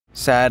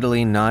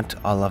Sadly, not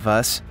all of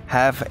us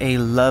have a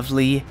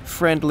lovely,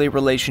 friendly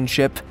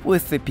relationship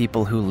with the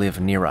people who live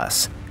near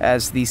us.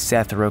 As the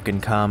Seth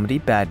Rogen comedy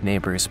Bad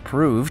Neighbours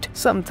proved,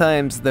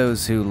 sometimes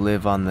those who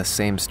live on the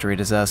same street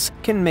as us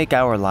can make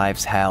our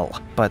lives hell.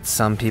 But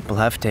some people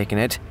have taken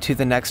it to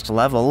the next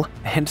level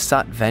and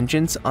sought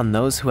vengeance on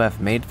those who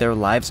have made their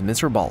lives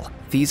miserable.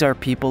 These are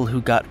people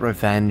who got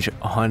revenge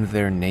on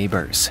their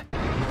neighbors.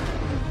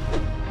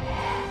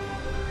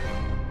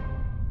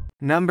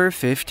 Number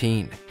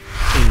 15.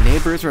 A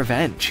Neighbor's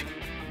Revenge.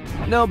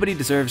 Nobody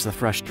deserves the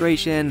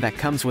frustration that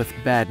comes with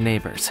bad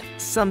neighbors.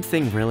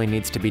 Something really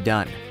needs to be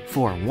done.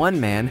 For one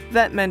man,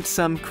 that meant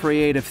some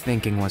creative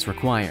thinking was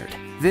required.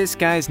 This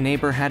guy's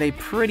neighbor had a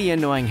pretty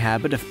annoying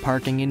habit of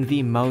parking in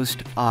the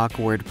most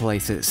awkward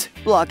places,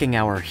 blocking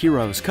our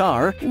hero's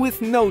car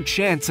with no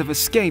chance of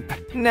escape.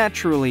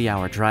 Naturally,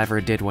 our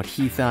driver did what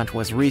he thought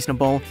was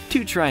reasonable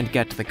to try and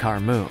get the car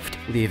moved,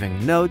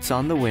 leaving notes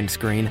on the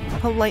windscreen,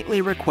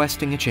 politely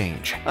requesting a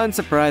change.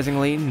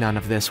 Unsurprisingly, none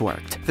of this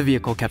worked. The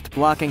vehicle kept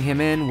blocking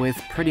him in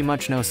with pretty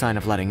much no sign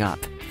of letting up.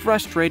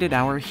 Frustrated,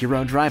 our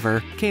hero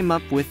driver came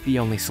up with the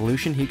only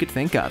solution he could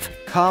think of: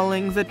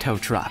 calling the tow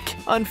truck.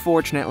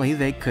 Unfortunately,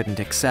 they couldn't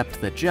accept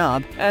the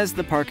job as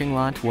the parking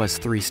lot was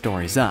 3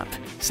 stories up,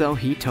 so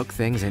he took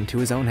things into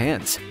his own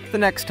hands. The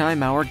next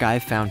time our guy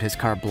found his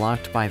car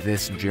blocked by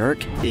this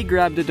jerk, he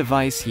grabbed a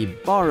device he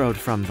borrowed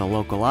from the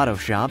local auto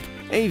shop,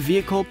 a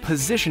vehicle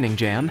positioning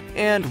jam,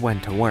 and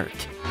went to work.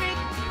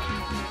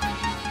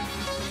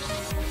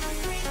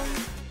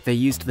 They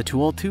used the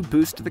tool to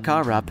boost the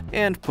car up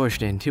and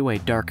pushed into a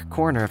dark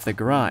corner of the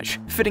garage,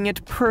 fitting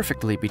it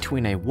perfectly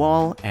between a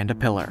wall and a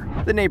pillar.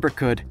 The neighbor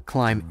could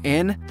climb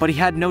in, but he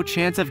had no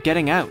chance of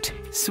getting out.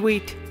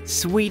 Sweet,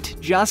 sweet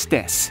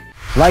justice.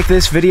 Like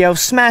this video,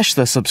 smash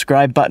the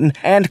subscribe button,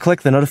 and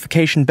click the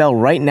notification bell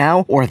right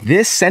now, or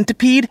this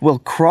centipede will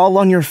crawl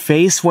on your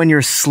face when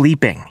you're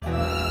sleeping.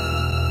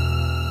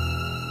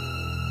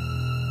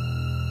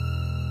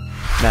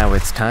 Now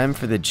it's time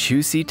for the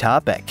juicy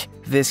topic.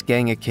 This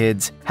gang of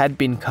kids had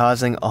been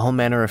causing all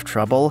manner of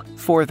trouble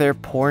for their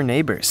poor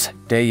neighbors.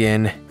 Day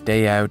in,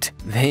 day out,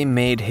 they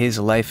made his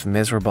life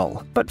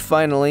miserable. But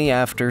finally,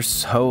 after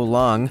so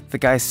long, the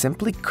guy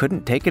simply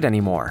couldn't take it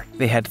anymore.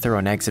 They had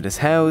thrown eggs at his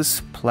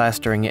house,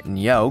 plastering it in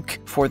yolk,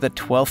 for the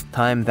 12th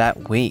time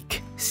that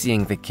week.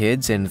 Seeing the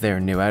kids in their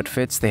new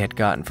outfits they had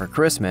gotten for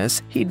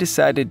Christmas, he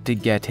decided to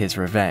get his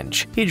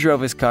revenge. He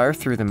drove his car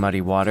through the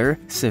muddy water,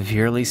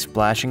 severely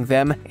splashing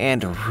them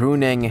and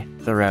ruining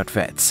their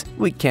outfits.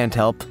 We can't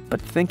help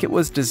but think it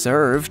was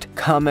deserved.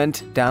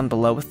 Comment down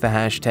below with the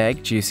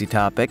hashtag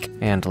 #JuicyTopic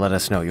and let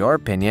us know your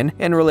opinion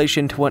in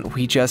relation to what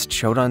we just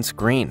showed on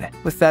screen.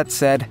 With that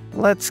said,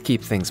 let's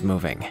keep things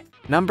moving.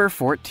 Number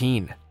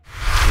 14.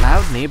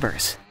 Loud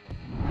neighbors.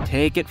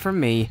 Take it from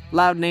me,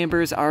 loud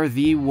neighbors are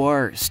the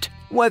worst.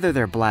 Whether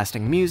they're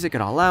blasting music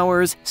at all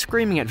hours,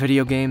 screaming at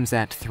video games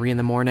at 3 in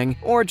the morning,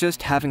 or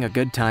just having a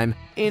good time,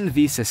 in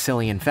the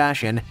Sicilian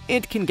fashion,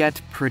 it can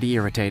get pretty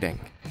irritating.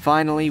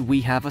 Finally,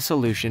 we have a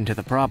solution to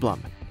the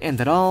problem,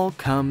 and it all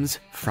comes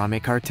from a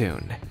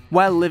cartoon.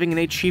 While living in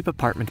a cheap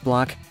apartment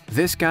block,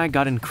 this guy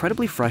got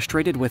incredibly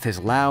frustrated with his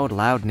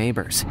loud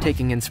neighbors.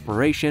 Taking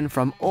inspiration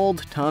from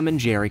old Tom and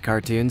Jerry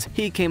cartoons,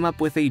 he came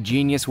up with a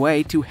genius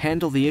way to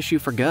handle the issue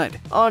for good.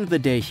 On the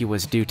day he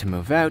was due to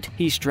move out,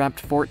 he strapped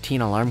 14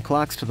 alarm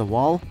clocks to the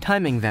wall,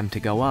 timing them to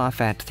go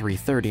off at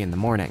 3:30 in the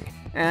morning.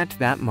 At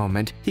that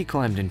moment, he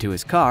climbed into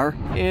his car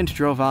and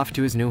drove off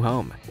to his new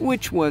home,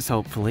 which was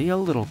hopefully a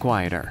little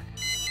quieter.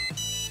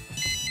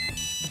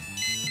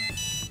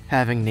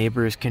 Having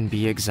neighbors can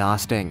be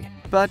exhausting,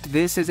 but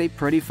this is a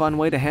pretty fun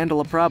way to handle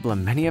a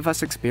problem many of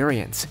us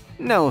experience.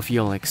 Now, if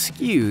you'll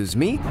excuse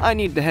me, I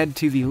need to head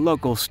to the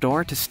local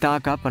store to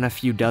stock up on a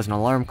few dozen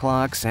alarm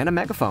clocks and a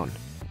megaphone.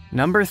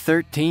 Number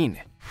 13.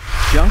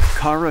 Junk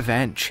car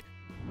revenge.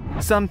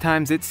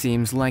 Sometimes it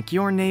seems like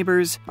your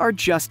neighbors are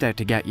just out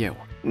to get you.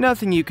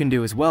 Nothing you can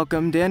do is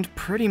welcomed, and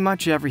pretty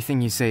much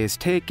everything you say is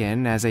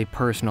taken as a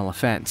personal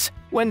offense.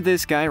 When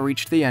this guy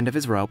reached the end of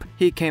his rope,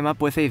 he came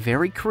up with a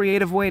very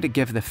creative way to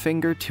give the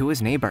finger to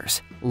his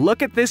neighbors.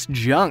 Look at this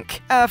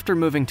junk! After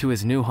moving to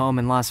his new home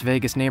in Las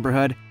Vegas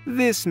neighborhood,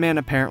 this man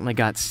apparently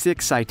got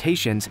 6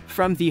 citations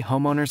from the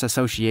Homeowners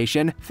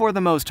Association for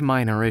the most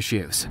minor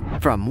issues.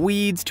 From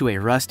weeds to a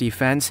rusty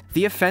fence,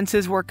 the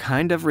offenses were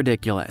kind of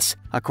ridiculous.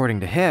 According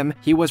to him,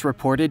 he was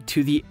reported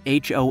to the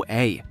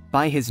HOA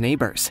by his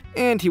neighbors,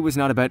 and he was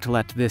not about to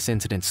let this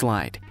incident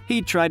slide.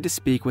 He tried to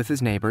speak with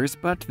his neighbors,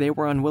 but they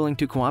were unwilling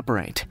to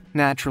cooperate.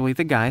 Naturally,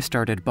 the guy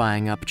started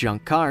buying up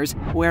junk cars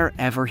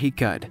wherever he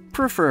could,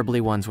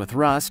 preferably ones with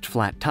rust,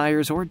 flat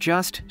tires, or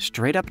just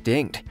straight up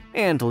dinged,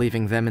 and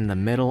leaving them in the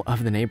middle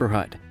of the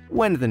neighborhood.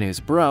 When the news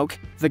broke,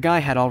 the guy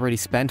had already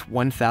spent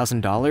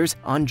 $1,000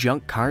 on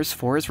junk cars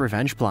for his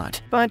revenge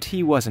plot, but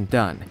he wasn't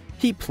done.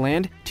 He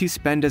planned to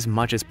spend as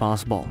much as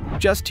possible,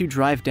 just to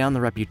drive down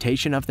the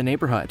reputation of the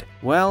neighborhood.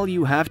 Well,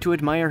 you have to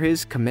admire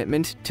his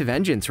commitment to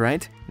vengeance,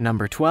 right?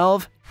 Number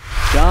 12.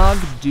 Dog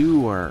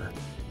doer.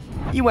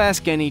 You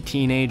ask any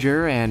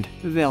teenager and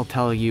they'll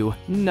tell you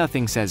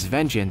nothing says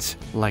vengeance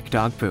like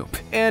dog poop.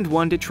 And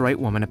one Detroit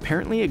woman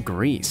apparently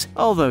agrees,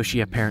 although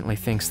she apparently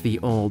thinks the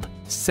old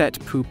set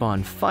poop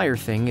on fire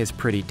thing is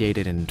pretty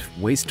dated and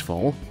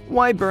wasteful.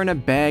 Why burn a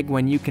bag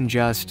when you can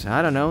just,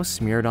 I don't know,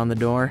 smear it on the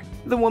door?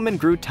 The woman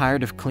grew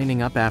tired of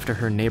cleaning up after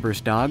her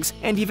neighbor's dogs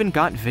and even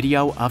got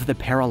video of the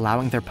pair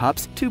allowing their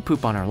pups to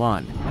poop on her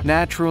lawn.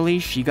 Naturally,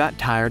 she got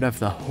tired of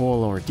the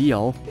whole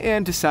ordeal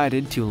and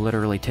decided to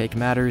literally take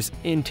matters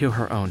into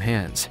her own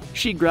hands.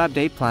 She grabbed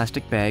a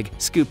plastic bag,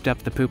 scooped up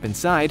the poop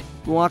inside,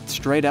 walked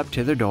straight up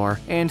to their door,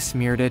 and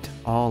smeared it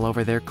all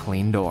over their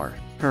clean door.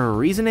 Her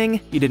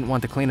reasoning? You didn't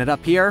want to clean it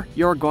up here,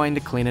 you're going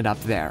to clean it up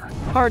there.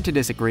 Hard to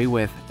disagree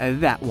with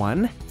that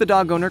one. The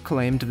dog owner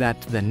claimed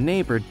that the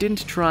neighbor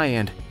didn't try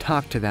and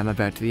talk to them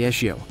about the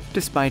issue,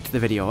 despite the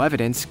video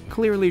evidence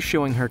clearly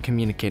showing her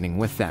communicating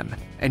with them,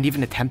 and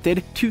even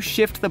attempted to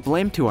shift the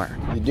blame to her.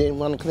 You didn't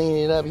want to clean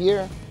it up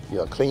here,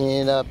 you're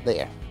cleaning it up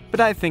there.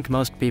 But I think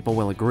most people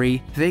will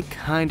agree they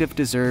kind of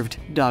deserved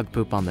dog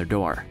poop on their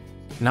door.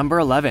 Number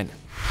 11.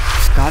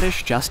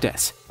 Scottish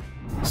justice.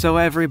 So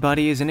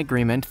everybody is in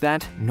agreement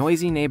that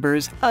noisy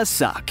neighbors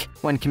suck.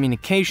 When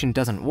communication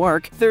doesn't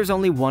work, there's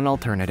only one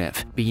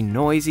alternative: be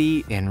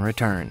noisy in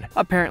return.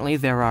 Apparently,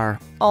 there are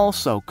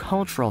also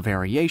cultural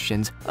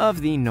variations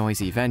of the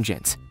noisy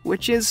vengeance,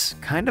 which is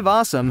kind of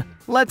awesome.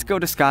 Let's go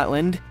to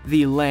Scotland,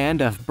 the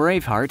land of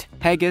Braveheart,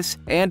 Haggis,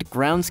 and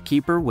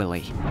groundskeeper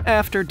Willie.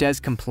 After Des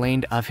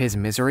complained of his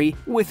misery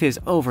with his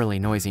overly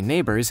noisy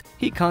neighbors,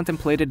 he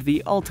contemplated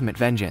the ultimate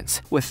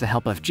vengeance. With the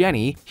help of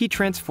Jenny, he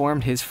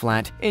transformed his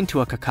flat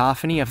into a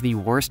cacophony of the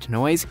worst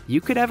noise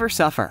you could ever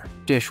suffer.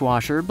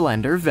 Dishwasher,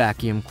 blender,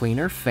 vacuum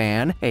cleaner,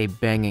 fan, a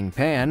banging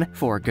pan,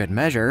 for good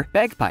measure,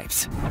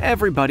 bagpipes.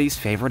 Everybody's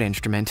favorite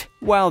instrument.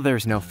 While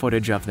there's no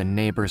footage of the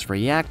neighbor's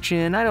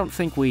reaction, I don't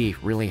think we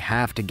really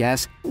have to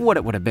guess what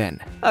it would have been.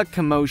 A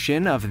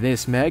commotion of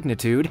this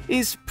magnitude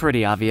is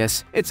pretty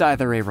obvious. It's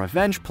either a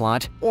revenge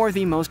plot or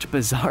the most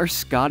bizarre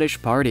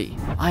Scottish party.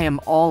 I am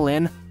all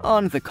in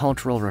on the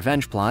cultural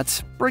revenge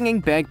plots,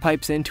 bringing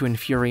bagpipes in to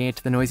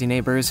infuriate the noisy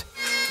neighbors,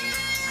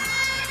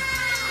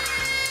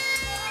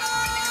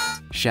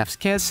 chef's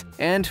kiss,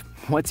 and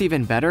what's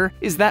even better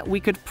is that we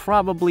could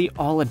probably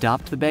all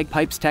adopt the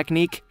bagpipes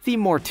technique. The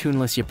more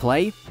tuneless you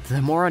play,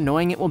 the more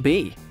annoying it will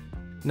be.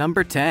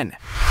 Number 10.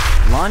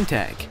 Lawn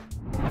tag.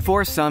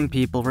 For some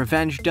people,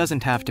 revenge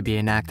doesn't have to be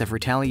an act of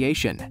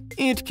retaliation.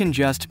 It can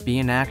just be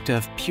an act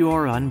of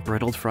pure,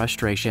 unbridled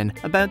frustration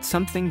about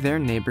something their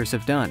neighbors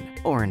have done,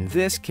 or in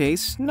this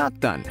case, not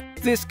done.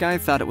 This guy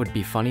thought it would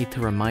be funny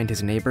to remind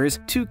his neighbors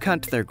to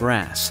cut their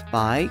grass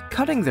by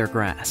cutting their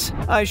grass.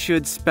 I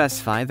should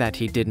specify that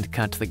he didn't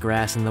cut the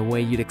grass in the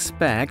way you'd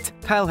expect.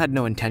 Kyle had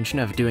no intention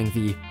of doing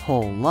the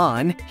whole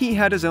lawn. He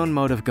had his own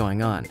motive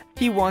going on.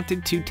 He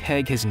wanted to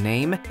tag his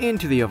name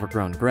into the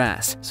overgrown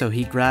grass, so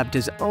he grabbed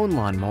his own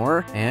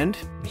lawnmower, and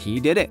he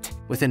did it.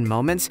 Within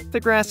moments,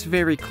 the grass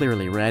very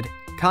clearly read,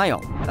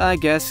 Kyle. I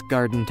guess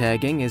garden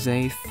tagging is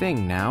a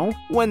thing now.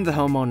 When the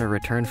homeowner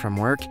returned from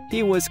work,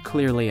 he was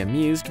clearly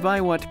amused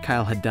by what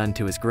Kyle had done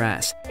to his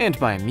grass. And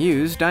by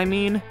amused, I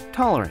mean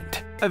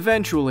tolerant.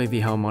 Eventually,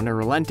 the homeowner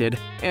relented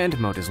and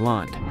mowed his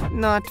lawn.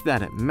 Not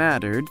that it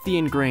mattered, the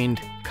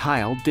ingrained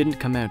Kyle didn't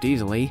come out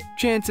easily.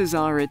 Chances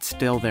are it's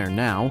still there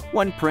now,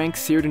 one prank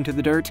seared into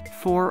the dirt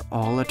for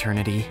all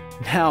eternity.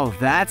 Now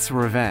that's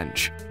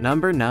revenge.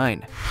 Number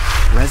 9.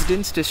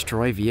 Residents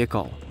destroy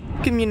vehicle.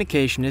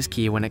 Communication is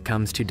key when it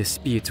comes to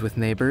disputes with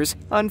neighbors.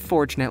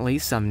 Unfortunately,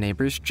 some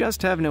neighbors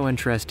just have no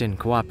interest in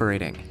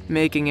cooperating,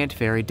 making it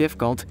very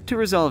difficult to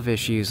resolve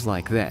issues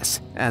like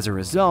this. As a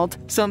result,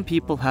 some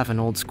people have an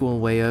old-school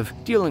way of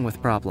dealing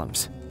with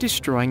problems: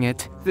 destroying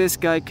it. This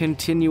guy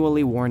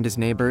continually warned his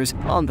neighbors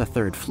on the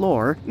 3rd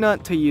floor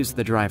not to use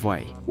the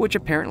driveway, which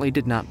apparently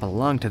did not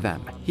belong to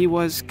them. He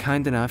was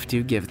kind enough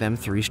to give them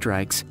 3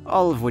 strikes,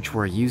 all of which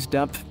were used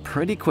up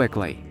pretty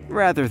quickly.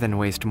 Rather than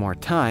waste more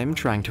time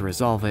trying to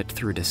resolve it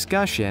through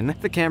discussion,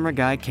 the camera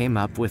guy came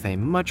up with a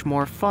much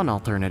more fun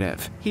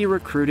alternative. He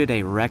recruited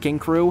a wrecking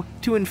crew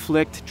to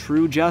inflict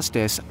true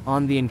justice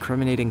on the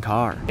incriminating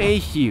car. A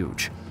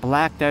huge,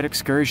 blacked-out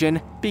excursion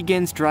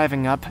begins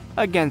driving up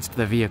against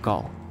the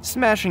vehicle,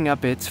 smashing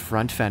up its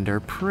front fender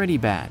pretty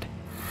bad.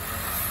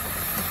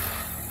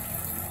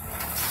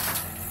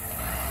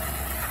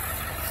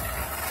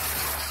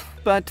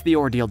 But the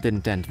ordeal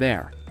didn't end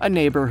there. A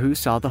neighbor who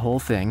saw the whole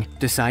thing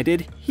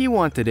decided he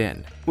wanted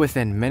in.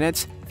 Within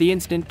minutes, the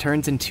incident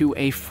turns into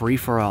a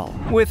free-for-all,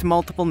 with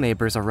multiple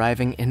neighbors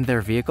arriving in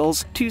their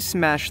vehicles to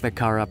smash the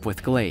car up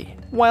with glee.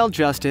 While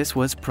justice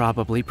was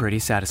probably pretty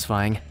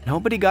satisfying,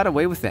 nobody got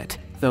away with it.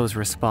 Those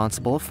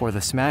responsible for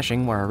the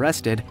smashing were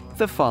arrested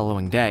the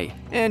following day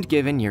and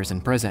given years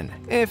in prison.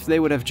 If they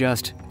would have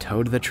just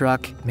towed the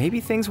truck, maybe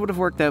things would have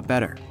worked out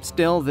better.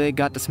 Still, they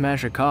got to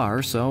smash a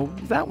car, so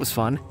that was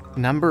fun.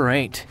 Number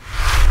 8.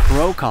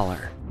 Crow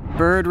collar.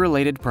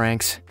 Bird-related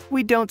pranks.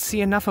 We don't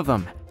see enough of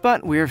them.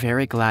 but we're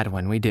very glad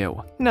when we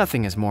do.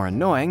 Nothing is more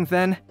annoying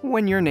than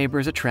when your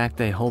neighbors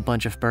attract a whole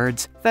bunch of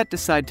birds that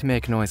decide to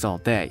make noise all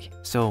day.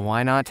 So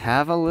why not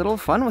have a little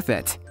fun with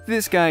it?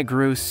 This guy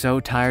grew so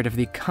tired of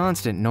the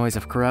constant noise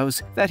of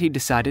crows that he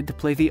decided to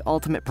play the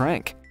ultimate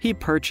prank. He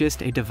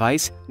purchased a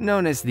device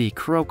known as the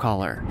crow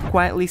collar,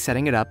 quietly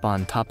setting it up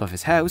on top of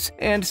his house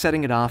and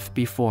setting it off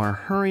before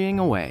hurrying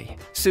away.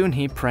 Soon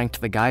he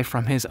pranked the guy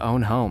from his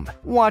own home,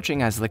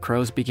 watching as the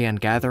crows began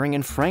gathering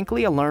in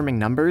frankly alarming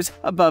numbers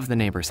above the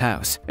neighbor's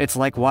house. It's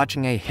like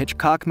watching a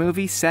Hitchcock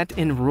movie set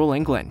in rural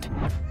England.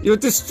 You're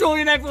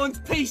destroying everyone's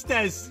peace,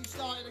 Des!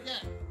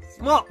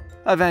 What?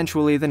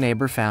 Eventually, the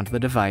neighbor found the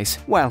device.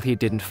 While he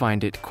didn't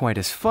find it quite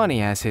as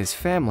funny as his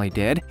family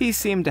did, he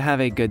seemed to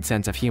have a good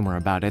sense of humor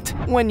about it.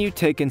 When you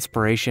take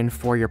inspiration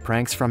for your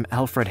pranks from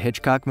Alfred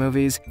Hitchcock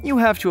movies, you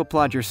have to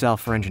applaud yourself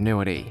for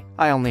ingenuity.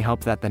 I only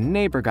hope that the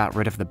neighbor got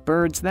rid of the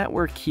birds that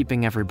were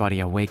keeping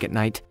everybody awake at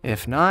night.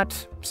 If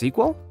not,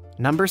 sequel?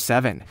 Number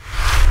 7.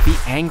 The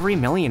Angry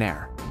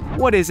Millionaire.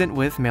 What is it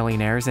with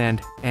millionaires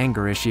and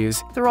anger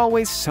issues? They're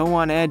always so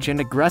on edge and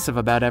aggressive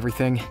about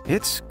everything.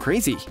 It's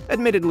crazy.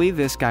 Admittedly,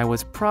 this guy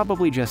was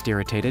probably just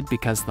irritated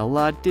because the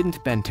law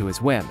didn't bend to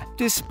his whim,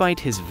 despite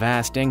his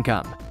vast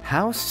income.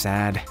 How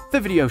sad. The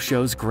video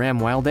shows Graham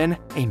Weldon,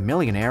 a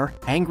millionaire,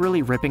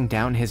 angrily ripping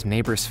down his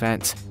neighbor's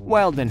fence.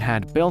 Weldon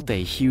had built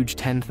a huge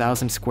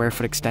 10,000 square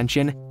foot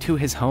extension to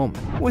his home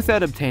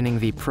without obtaining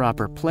the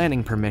proper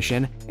planning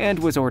permission and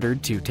was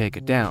ordered to take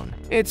it down.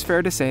 It's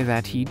fair to say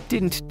that he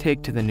didn't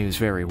take to the news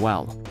very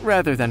well.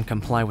 Rather than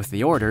comply with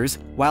the orders,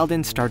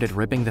 Weldon started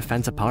ripping the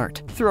fence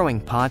apart, throwing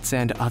pots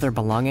and other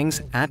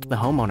belongings at the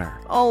homeowner,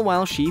 all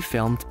while she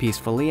filmed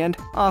peacefully and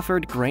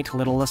offered great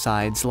little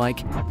asides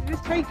like, We're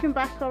just taking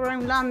back our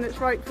own land that's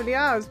rightfully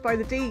ours by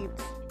the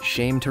deeds.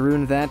 "Shame to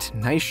ruin that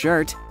nice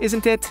shirt,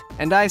 isn't it?"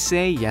 And I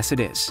say yes it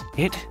is.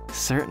 It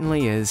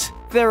certainly is.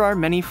 There are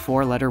many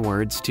four-letter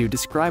words to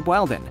describe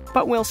Weldon,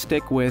 but we'll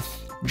stick with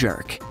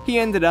jerk. He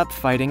ended up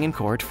fighting in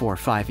court for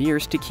 5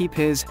 years to keep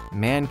his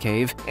man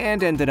cave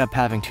and ended up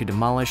having to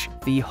demolish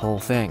the whole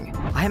thing.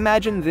 I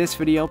imagine this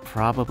video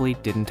probably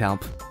didn't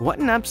help. What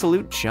an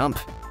absolute chump.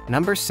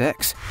 Number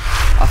 6.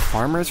 A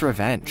farmer's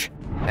revenge.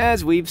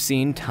 As we've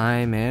seen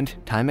time and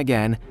time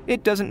again,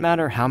 it doesn't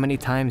matter how many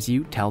times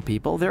you tell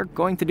people, they're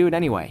going to do it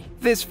anyway.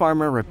 This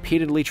farmer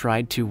repeatedly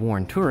tried to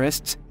warn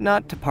tourists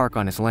not to park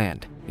on his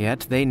land,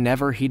 yet they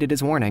never heeded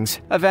his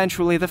warnings.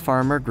 Eventually, the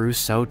farmer grew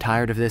so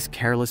tired of this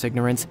careless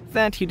ignorance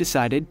that he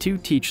decided to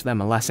teach them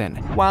a lesson.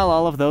 While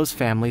all of those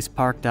families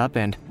parked up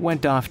and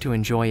went off to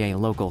enjoy a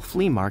local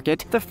flea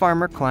market, the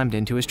farmer climbed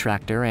into his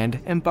tractor and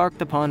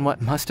embarked upon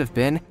what must have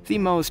been the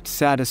most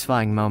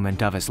satisfying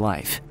moment of his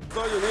life.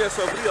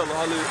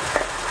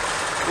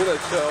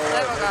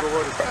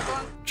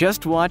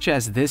 Just watch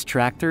as this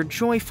tractor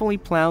joyfully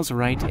plows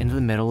right into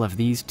the middle of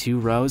these 2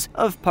 rows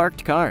of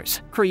parked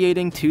cars,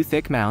 creating 2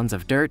 thick mounds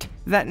of dirt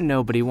that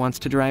nobody wants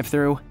to drive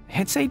through.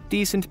 It's a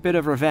decent bit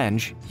of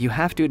revenge, you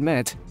have to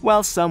admit.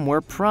 While some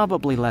were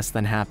probably less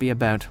than happy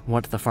about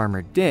what the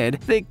farmer did,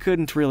 they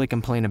couldn't really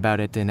complain about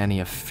it in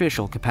any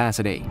official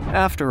capacity.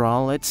 After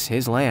all, it's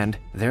his land.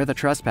 They're the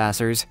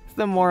trespassers.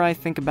 The more I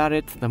think about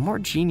it, the more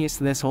genius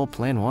this whole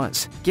plan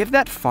was. Give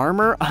that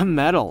farmer a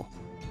medal.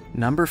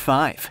 Number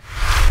 5.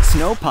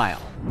 Snow pile.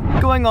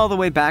 Going all the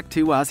way back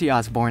to Ozzy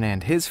Osbourne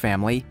and his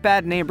family,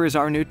 Bad Neighbors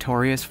are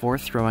notorious for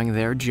throwing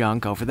their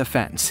junk over the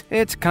fence.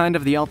 It's kind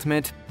of the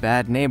ultimate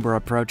bad neighbor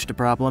approach to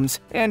problems,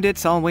 and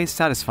it's always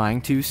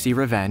satisfying to see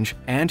revenge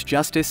and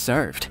justice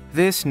served.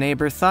 This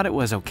neighbor thought it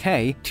was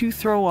okay to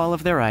throw all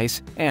of their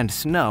ice and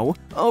snow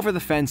over the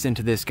fence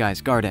into this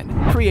guy's garden,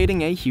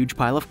 creating a huge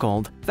pile of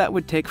cold that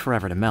would take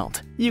forever to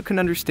melt. You can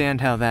understand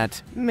how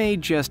that may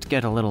just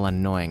get a little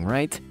annoying,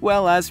 right?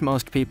 Well, as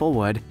most people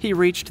would, he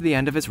reached the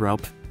end of his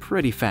rope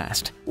pretty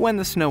fast. When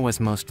the snow was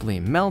mostly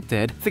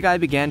melted, the guy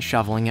began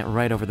shoveling it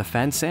right over the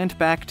fence and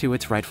back to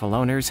its rightful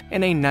owners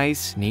in a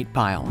nice, neat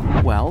pile.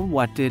 Well,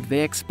 what did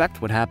they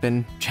expect would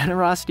happen?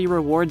 Generosity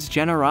rewards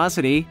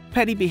generosity.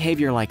 Petty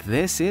behavior like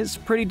this is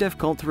pretty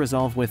difficult to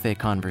resolve with a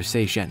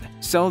conversation.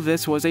 So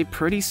this was a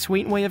pretty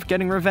sweet way of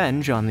getting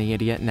revenge on the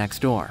idiot next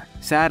door.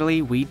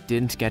 Sadly, we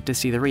didn't get to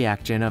see the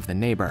reaction of the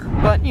neighbor.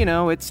 But, you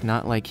know, it's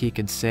not like he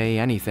could say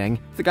anything.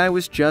 The guy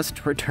was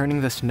just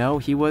returning the snow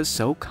he was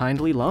so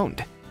kindly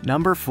loaned.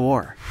 Number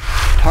 4.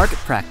 Target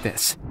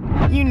practice.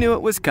 You knew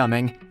it was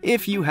coming.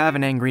 If you have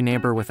an angry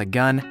neighbor with a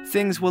gun,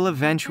 things will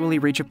eventually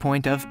reach a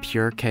point of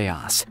pure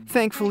chaos.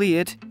 Thankfully,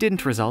 it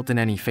didn't result in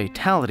any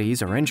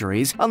fatalities or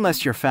injuries,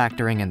 unless you're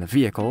factoring in the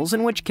vehicles,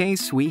 in which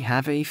case we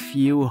have a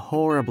few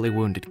horribly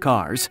wounded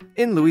cars.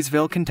 In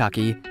Louisville,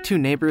 Kentucky, 2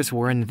 neighbors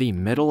were in the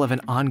middle of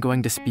an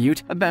ongoing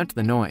dispute about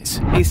the noise.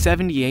 A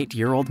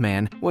 78-year-old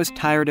man was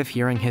tired of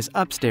hearing his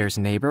upstairs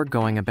neighbor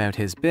going about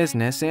his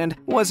business and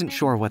wasn't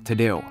sure what to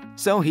do.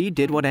 So he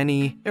did what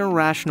any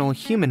irrational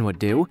human would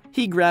do.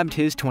 He grabbed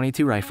his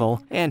 .22 rifle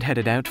rifle and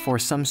headed out for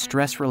some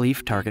stress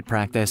relief target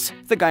practice.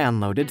 The guy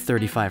unloaded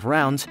 35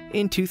 rounds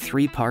into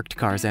 3 parked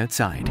cars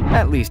outside,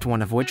 at least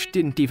one of which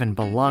didn't even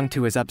belong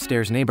to his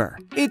upstairs neighbor.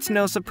 It's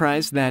no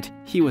surprise that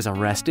he was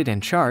arrested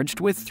and charged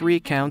with 3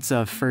 counts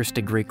of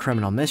first-degree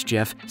criminal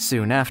mischief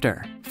soon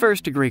after.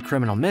 First-degree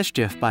criminal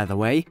mischief, by the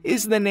way,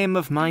 is the name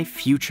of my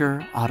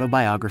future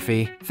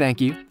autobiography.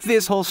 Thank you.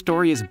 This whole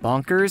story is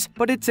bonkers,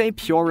 but it's a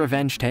pure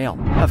revenge tale.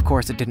 Of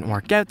course, it didn't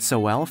work out so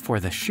well for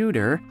the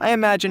shooter. I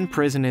imagine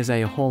prison is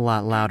a whole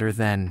lot louder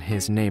than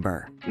his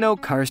neighbor. No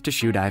cars to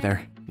shoot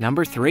either.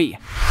 Number 3.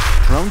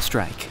 Drone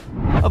strike.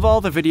 Of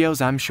all the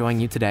videos I'm showing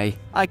you today,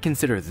 I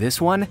consider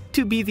this one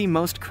to be the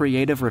most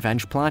creative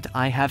revenge plot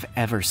I have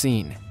ever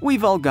seen.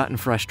 We've all gotten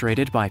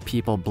frustrated by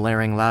people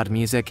blaring loud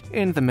music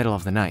in the middle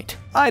of the night.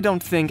 I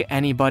don't think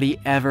anybody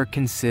ever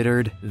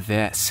considered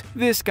this.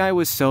 This guy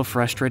was so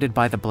frustrated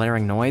by the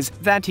blaring noise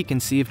that he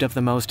conceived of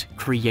the most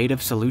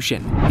creative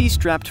solution. He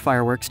strapped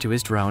fireworks to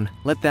his drone,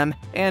 lit them,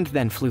 and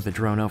then flew the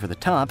drone over the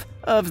top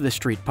of the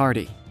street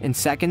party. In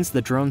seconds,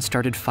 the drone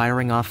started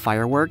firing off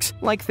fireworks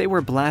like they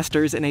were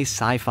blasters in a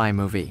sci-fi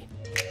movie.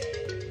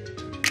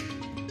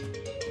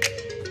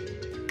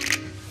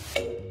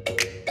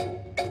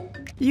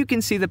 You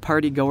can see the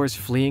partygoers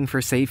fleeing for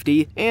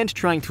safety and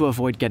trying to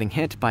avoid getting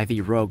hit by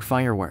the rogue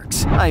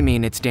fireworks. I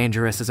mean, it's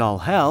dangerous as all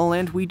hell,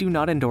 and we do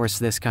not endorse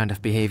this kind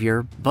of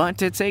behavior,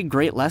 but it's a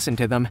great lesson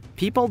to them.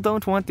 People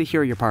don't want to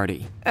hear your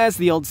party. As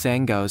the old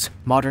saying goes,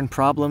 modern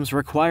problems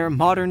require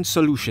modern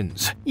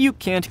solutions. You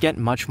can't get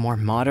much more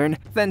modern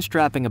than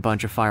strapping a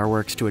bunch of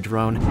fireworks to a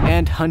drone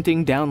and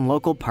hunting down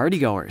local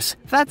partygoers.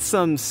 That's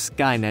some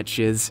Skynet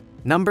shiz.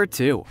 Number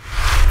 2.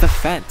 The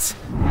fence.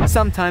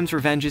 Sometimes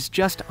revenge is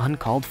just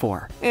uncalled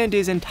for and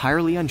is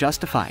entirely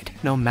unjustified,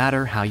 no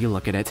matter how you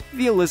look at it.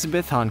 The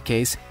Elizabeth Hahn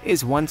case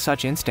is one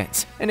such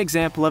instance, an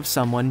example of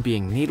someone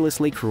being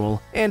needlessly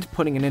cruel and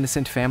putting an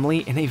innocent family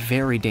in a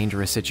very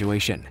dangerous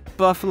situation.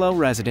 Buffalo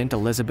resident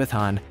Elizabeth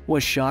Hahn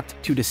was shocked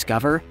to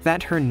discover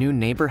that her new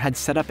neighbor had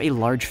set up a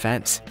large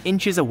fence,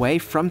 inches away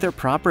from their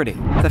property.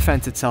 The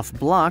fence itself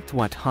blocked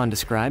what Hahn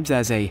describes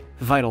as a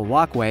vital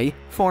walkway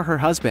for her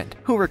husband,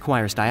 who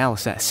requires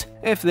dialysis.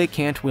 If they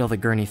can't wheel the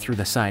gurney through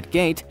the side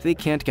gate, they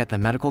can't get the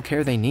medical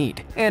care they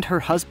need, and her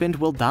husband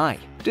will die.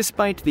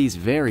 Despite these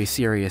very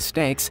serious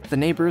stakes, the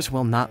neighbors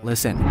will not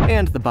listen,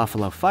 and the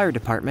Buffalo Fire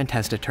Department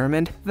has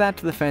determined that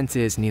the fence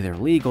is neither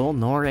legal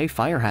nor a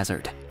fire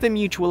hazard. The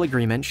mutual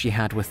agreement she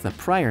had with the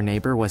prior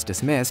neighbor was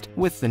dismissed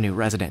with the new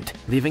resident,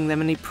 leaving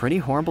them in a pretty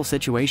horrible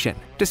situation.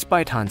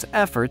 Despite Hahn's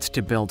efforts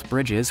to build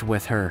bridges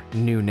with her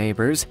new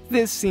neighbors,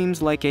 this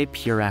seems like a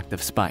pure act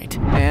of spite.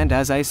 And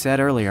as I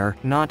said earlier,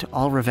 not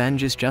all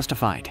revenge is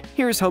justified.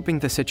 Here's hoping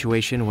the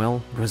situation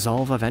will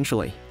resolve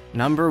eventually.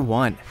 Number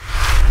 1.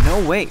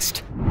 No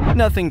waste.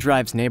 Nothing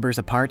drives neighbors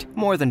apart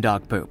more than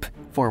dog poop.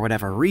 For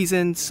whatever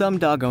reason, some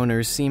dog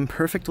owners seem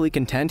perfectly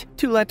content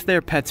to let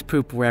their pets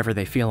poop wherever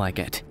they feel like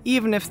it,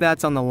 even if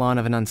that's on the lawn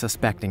of an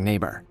unsuspecting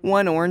neighbor.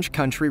 One Orange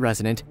Country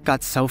resident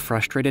got so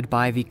frustrated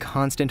by the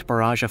constant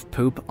barrage of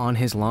poop on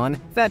his lawn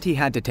that he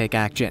had to take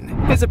action.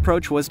 His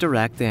approach was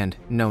direct and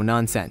no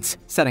nonsense,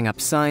 setting up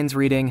signs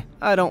reading,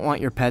 "I don't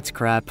want your pet's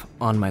crap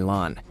on my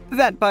lawn."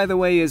 That, by the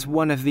way, is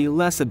one of the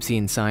less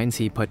obscene signs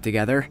he put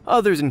together.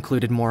 Others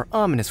included more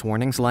ominous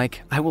warnings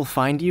like, "I will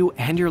find you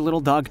and your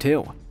little dog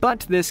too."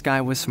 But this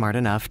guy was smart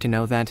enough to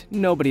know that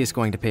nobody is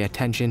going to pay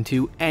attention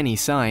to any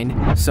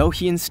sign, so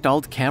he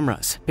installed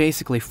cameras,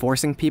 basically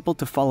forcing people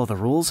to follow the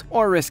rules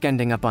or risk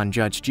ending up on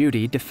Judge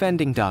Judy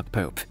defending dog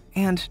poop.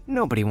 And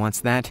nobody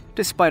wants that.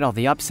 Despite all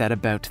the upset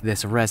about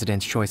this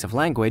resident's choice of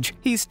language,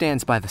 he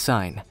stands by the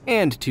sign.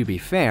 And to be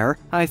fair,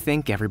 I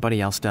think everybody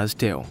else does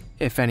too.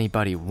 If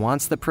anybody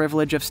wants the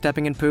privilege of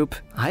stepping in poop,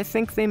 I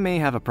think they may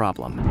have a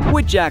problem.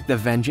 Which act of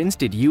vengeance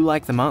did you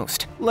like the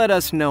most? Let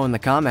us know in the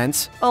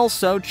comments.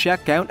 Also,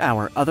 check out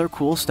our other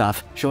cool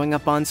stuff showing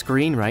up on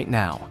screen right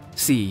now.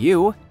 See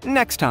you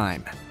next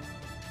time!